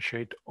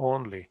differentiate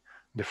only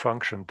the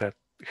function that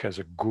has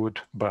a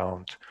good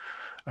bound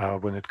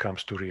when it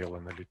comes to real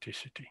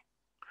analyticity.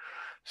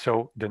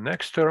 So the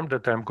next term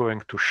that I'm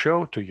going to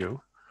show to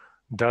you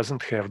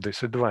doesn't have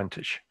this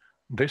advantage.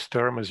 This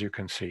term, as you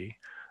can see,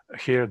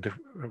 here the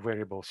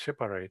variables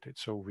separated,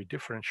 so we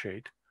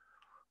differentiate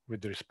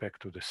with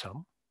respect to the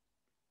sum.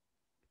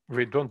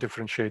 We don't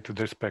differentiate with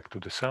respect to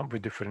the sum, we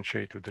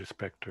differentiate with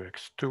respect to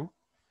x2.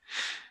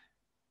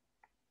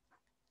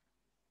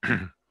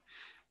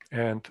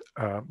 And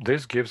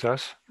this gives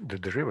us the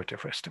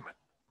derivative estimate,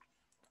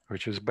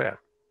 which is bad,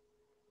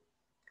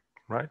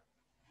 right?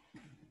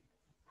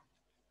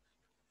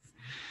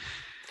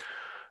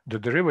 The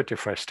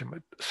derivative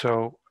estimate.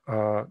 So,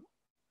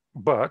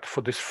 but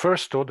for this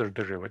first order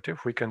derivative,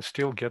 we can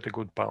still get a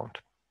good bound.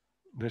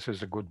 This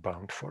is a good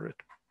bound for it,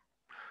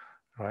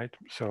 right?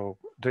 So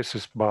this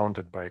is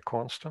bounded by a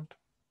constant,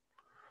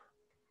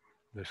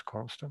 this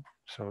constant.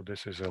 So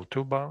this is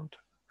L2 bound,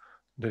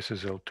 this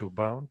is L2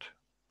 bound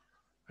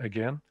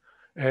again.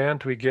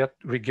 And we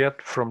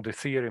get from the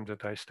theorem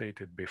that I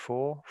stated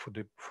before,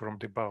 from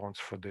the bounds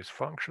for these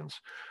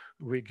functions,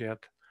 we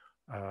get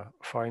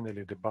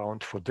finally the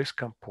bound for this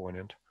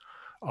component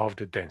of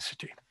the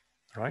density,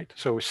 right?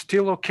 So it's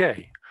still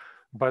okay,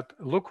 but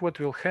look what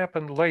will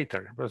happen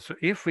later. But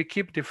if we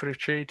keep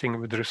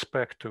differentiating with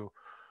respect to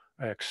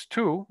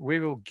x2, we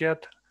will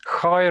get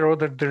higher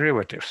order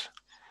derivatives.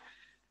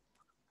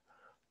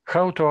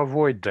 How to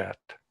avoid that?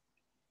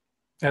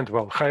 And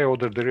well, higher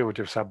order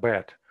derivatives are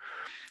bad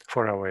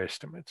for our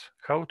estimates.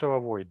 How to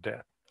avoid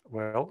that?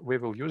 Well, we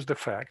will use the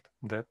fact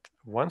that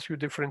once you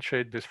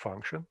differentiate this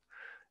function,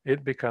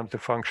 it becomes a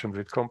function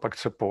with compact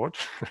support.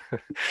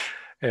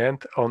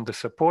 And on the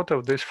support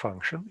of this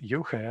function,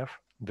 you have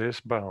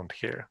this bound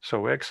here.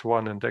 So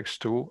x1 and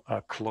x2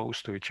 are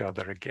close to each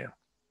other again.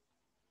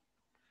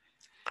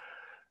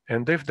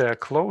 And if they're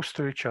close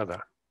to each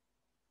other,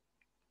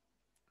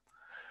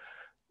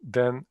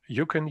 then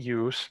you can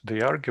use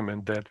the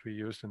argument that we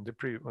used in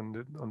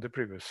on the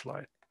previous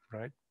slide,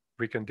 right?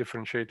 We can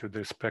differentiate with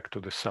respect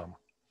to the sum.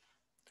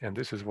 And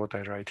this is what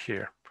I write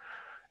here.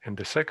 In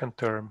the second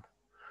term,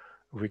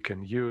 we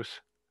can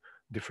use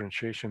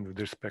differentiation with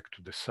respect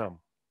to the sum.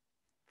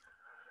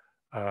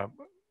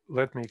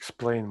 Let me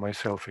explain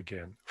myself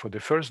again. For the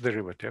first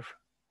derivative,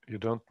 you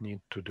don't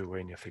need to do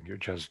anything. You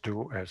just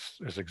do as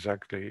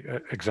exactly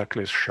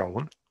as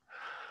shown.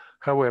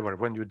 However,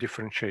 when you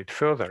differentiate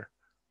further,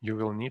 you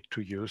will need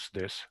to use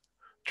this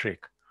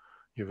trick.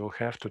 You will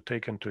have to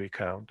take into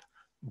account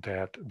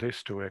that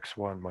this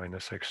 2x1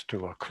 minus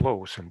x2 are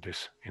closed in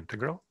this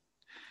integral,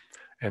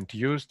 and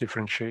use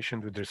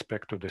differentiation with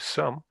respect to the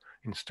sum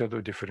instead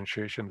of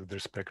differentiation with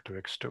respect to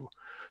x2.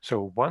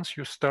 So once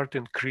you start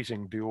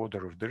increasing the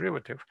order of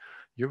derivative,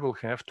 you will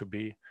have to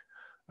be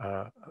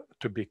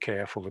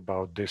careful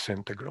about these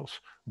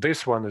integrals.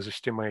 This one is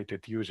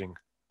estimated using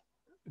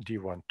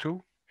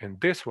d1,2, and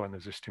this one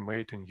is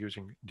estimated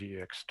using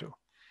dx2.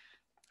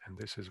 And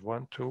this is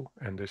 1, 2,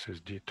 and this is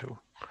d2.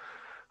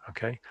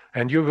 Okay,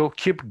 and you will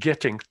keep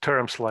getting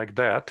terms like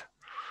that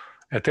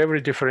at every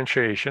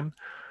differentiation,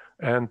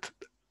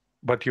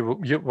 but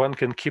one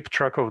can keep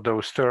track of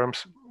those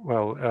terms.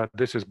 Well,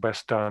 this is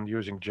best done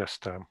using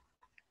just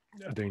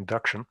the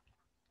induction.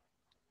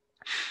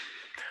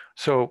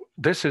 So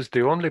this is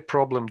the only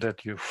problem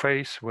that you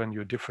face when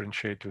you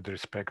differentiate with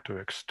respect to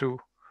x2,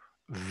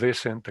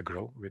 this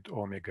integral with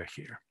omega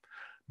here.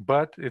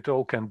 But it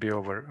all can be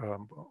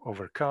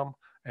overcome,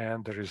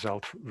 and the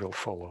result will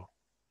follow.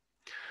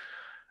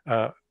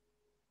 I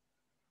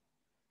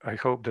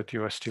hope that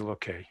you are still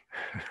okay.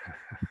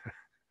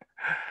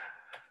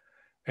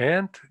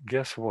 And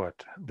guess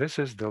what? This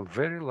is the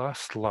very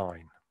last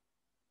line.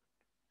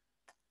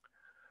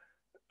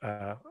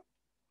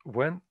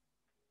 When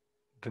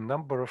the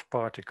number of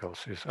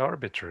particles is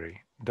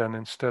arbitrary, then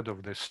instead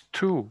of these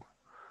two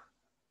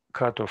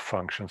cutoff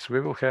functions,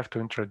 we will have to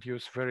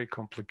introduce very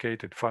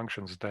complicated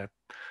functions that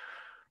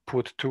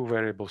put two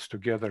variables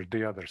together,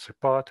 the others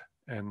apart,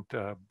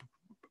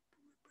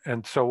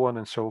 and so on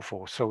and so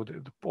forth. So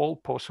all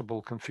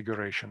possible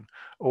configuration,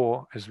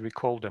 or as we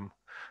call them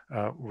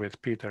with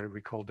Peter,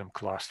 we call them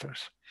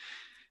clusters.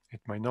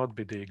 It might not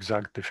be the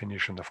exact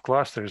definition of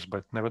clusters,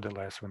 but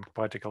nevertheless, when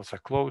particles are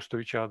close to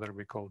each other,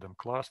 we call them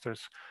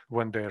clusters.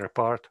 When they're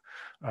apart,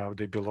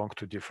 they belong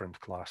to different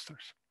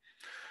clusters.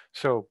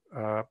 So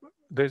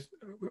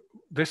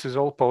this is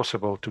all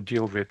possible to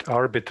deal with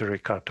arbitrary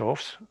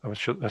cutoffs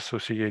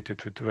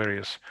associated with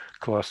various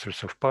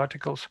clusters of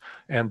particles,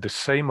 and the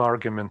same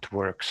argument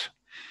works.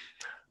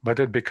 But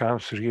it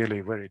becomes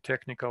really very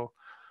technical.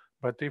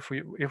 But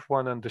if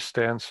one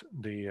understands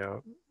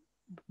the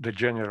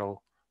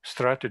general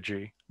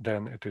strategy,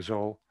 then it is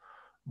all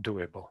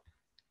doable.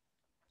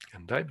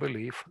 And I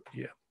believe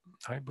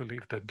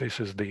that this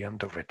is the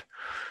end of it.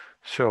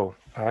 So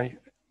I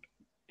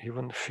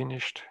even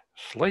finished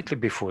slightly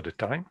before the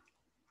time.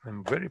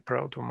 I'm very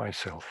proud of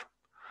myself.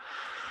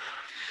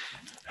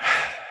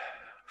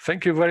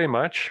 Thank you very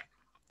much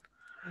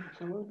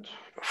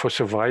for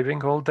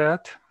surviving all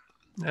that.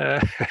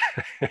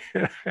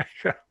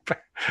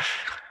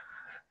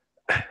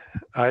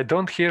 I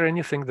don't hear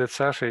anything that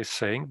Sasha is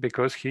saying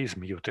because he's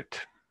muted.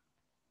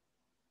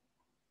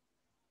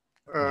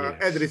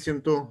 Yes.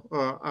 Addressing to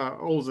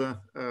all the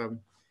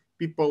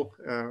people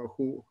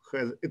who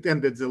have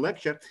attended the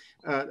lecture,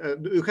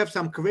 do you have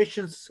some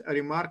questions,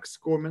 remarks,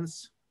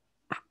 comments?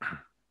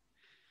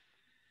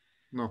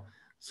 No.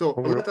 So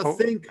let us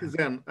thank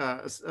then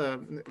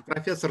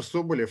Professor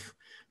Sobolev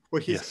for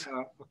his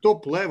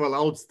top-level,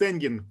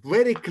 outstanding,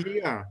 very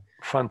clear,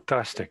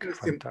 fantastic,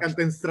 and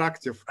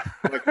instructive.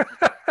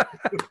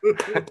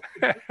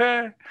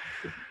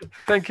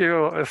 Thank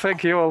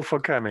you all for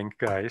coming,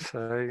 guys.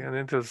 And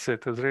it was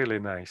really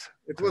nice.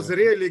 It was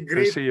really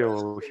great to see you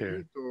all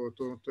here.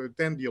 To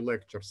attend your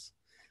lectures.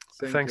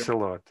 Thanks a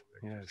lot.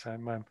 Yes,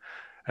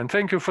 and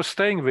thank you for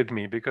staying with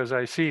me, because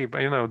I see,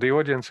 the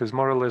audience is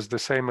more or less the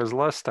same as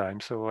last time.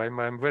 So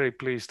I'm very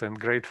pleased and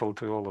grateful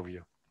to all of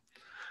you.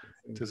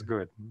 It is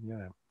good.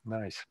 Yeah,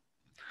 nice.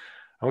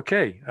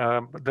 Okay,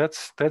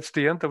 that's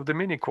the end of the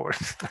mini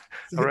course.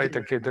 All right.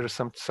 Okay, there's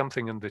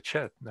something in the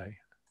chat now.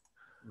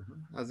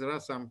 There are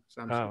some.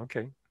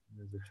 Okay.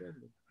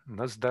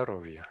 На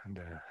здоровье.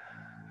 Да.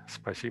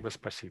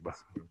 Спасибо.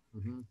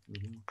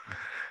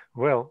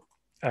 Well,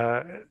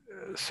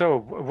 so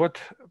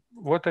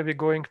what are we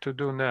going to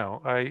do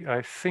now?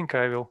 I think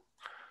I will.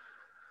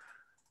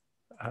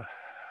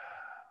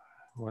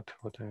 What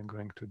are we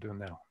going to do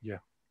now? Yeah.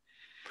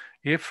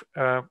 If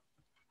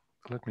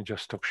let me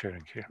just stop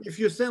sharing here. If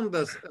you send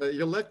us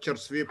your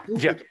lectures, we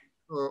put it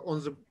on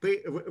the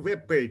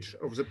web page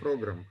of the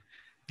program.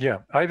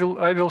 Yeah, I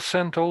will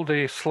send all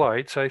the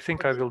slides. I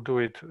think I will do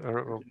it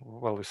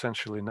well,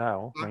 essentially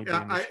now. Maybe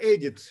I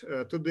edit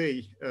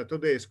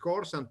today's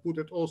course and put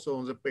it also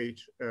on the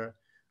page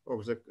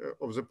of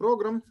the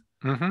program.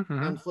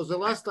 And for the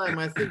last time,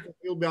 I think it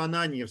will be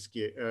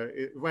Ananievsky,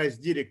 vice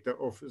director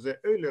of the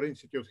earlier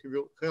institute. He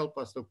will help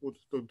us to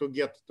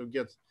get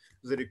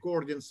the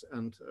recordings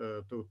and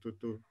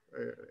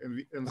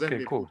then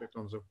we cool. put it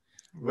on the.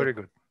 Very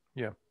good.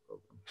 Yeah,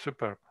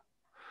 superb.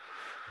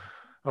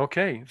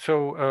 Okay,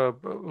 so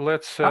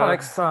let's.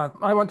 Alex,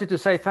 I wanted to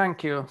say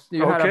thank you.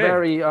 You okay. had a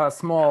very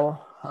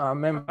small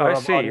member I of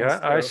see, audience.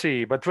 I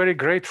see, but very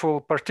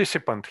grateful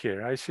participant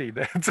here. I see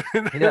that.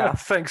 Yeah.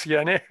 Thanks,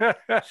 Yanni.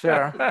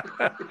 Sure.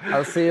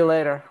 I'll see you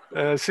later.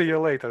 See you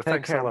later. Take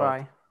Thanks care. a lot.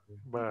 Bye.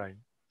 Bye.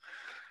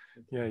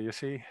 Yeah, you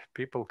see,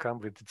 people come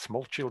with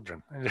small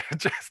children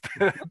just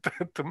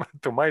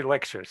to my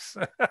lectures.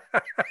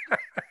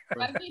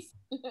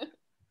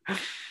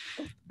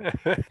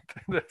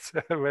 That's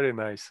very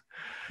nice.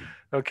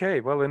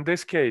 Okay, well, in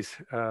this case,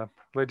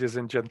 ladies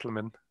and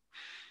gentlemen,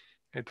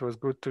 it was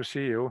good to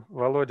see you.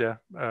 Volodya,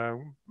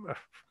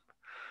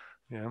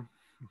 yeah.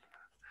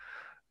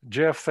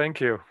 Jeff, thank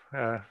you.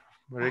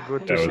 Very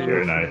good to see you. That was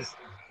very nice.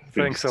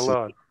 Thanks a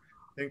lot.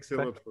 Thanks a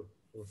lot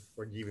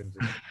for giving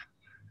this.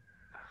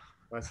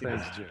 Спасибо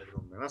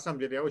огромное. На самом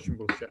деле, я очень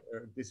был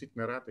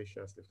действительно рад и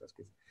счастлив, так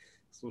сказать,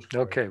 слушать.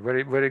 Okay,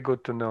 very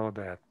good to know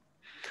that.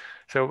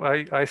 So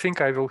I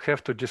think I will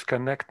have to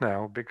disconnect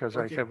now because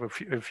I have a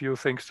few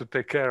things to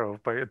take care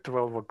of by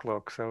 12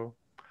 o'clock. So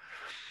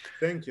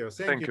thank you.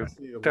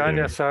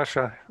 Tanya,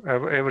 Sasha,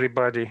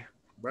 everybody.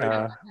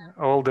 Bye.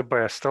 All the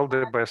best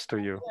to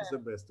you. All the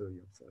best to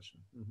you, Sasha.